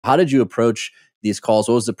How did you approach these calls?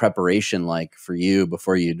 What was the preparation like for you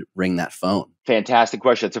before you'd ring that phone? Fantastic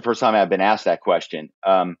question. It's the first time I've been asked that question.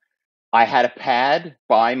 I had a pad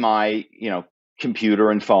by my, computer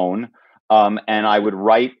and phone, and I would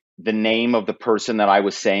write the name of the person that I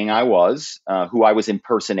was saying I was, who I was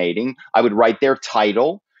impersonating. I would write their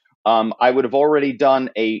title. I would have already done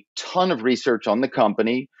a ton of research on the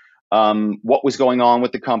company, what was going on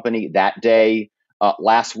with the company that day,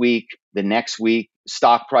 last week, the next week,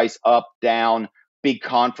 stock price up, down, big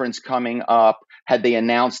conference coming up. Had they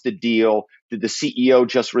announced the deal? Did the CEO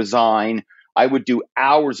just resign? I would do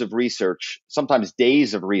hours of research, sometimes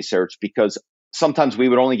days of research, because sometimes we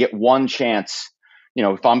would only get one chance.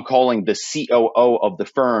 If I'm calling the COO of the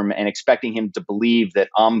firm and expecting him to believe that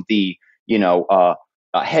I'm the,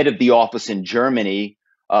 head of the office in Germany,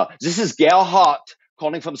 this is Gerhard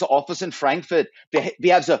calling from the office in Frankfurt. We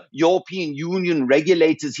have the European Union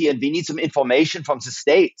regulators here, and we need some information from the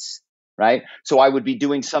States. Right. So I would be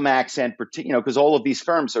doing some accent, because all of these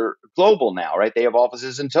firms are global now, right? They have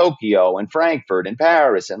offices in Tokyo and Frankfurt and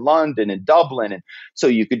Paris and London and Dublin. And so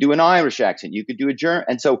you could do an Irish accent, you could do a German.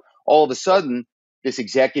 And so all of a sudden, this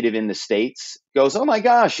executive in the States goes, oh my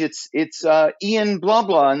gosh, it's Ian blah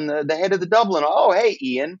blah, and the head of the Dublin. Oh, hey,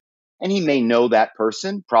 Ian. And he may know that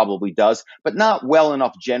person, probably does, but not well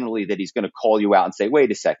enough generally that he's going to call you out and say,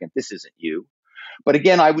 wait a second, this isn't you. But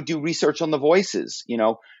again, I would do research on the voices,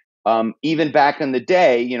 even back in the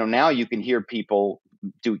day, now you can hear people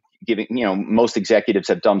giving, most executives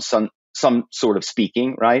have done some sort of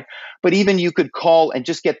speaking, right? But even you could call and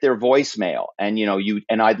just get their voicemail, and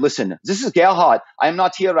and I'd listen. This is Gerhard. I'm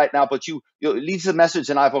not here right now, but you leave the message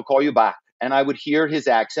and I will call you back. And I would hear his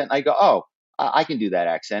accent. I go, oh, I can do that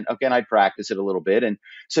accent. Okay, and I'd practice it a little bit. And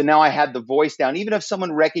so now I had the voice down, even if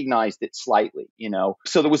someone recognized it slightly,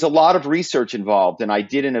 So there was a lot of research involved. And I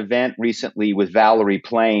did an event recently with Valerie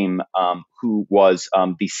Plame, who was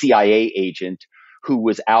the CIA agent who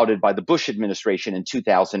was outed by the Bush administration in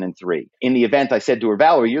 2003. In the event, I said to her,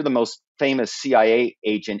 Valerie, you're the most famous CIA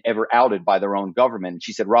agent ever outed by their own government. And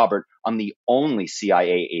she said, Robert, I'm the only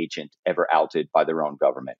CIA agent ever outed by their own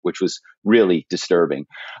government, which was really disturbing.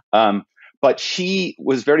 But she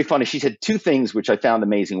was very funny. She said two things which I found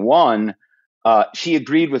amazing. One, she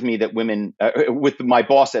agreed with me that women, with my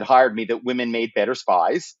boss that hired me, that women made better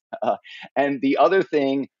spies. And the other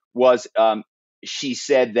thing was, she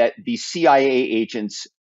said that the CIA agents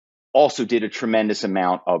also did a tremendous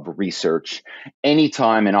amount of research.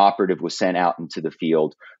 Anytime an operative was sent out into the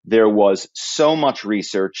field, there was so much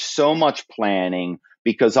research, so much planning,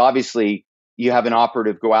 because obviously you have an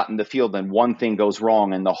operative go out in the field and one thing goes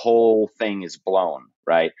wrong and the whole thing is blown,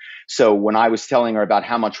 right? So when I was telling her about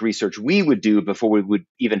how much research we would do before we would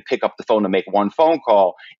even pick up the phone to make one phone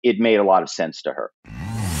call, it made a lot of sense to her.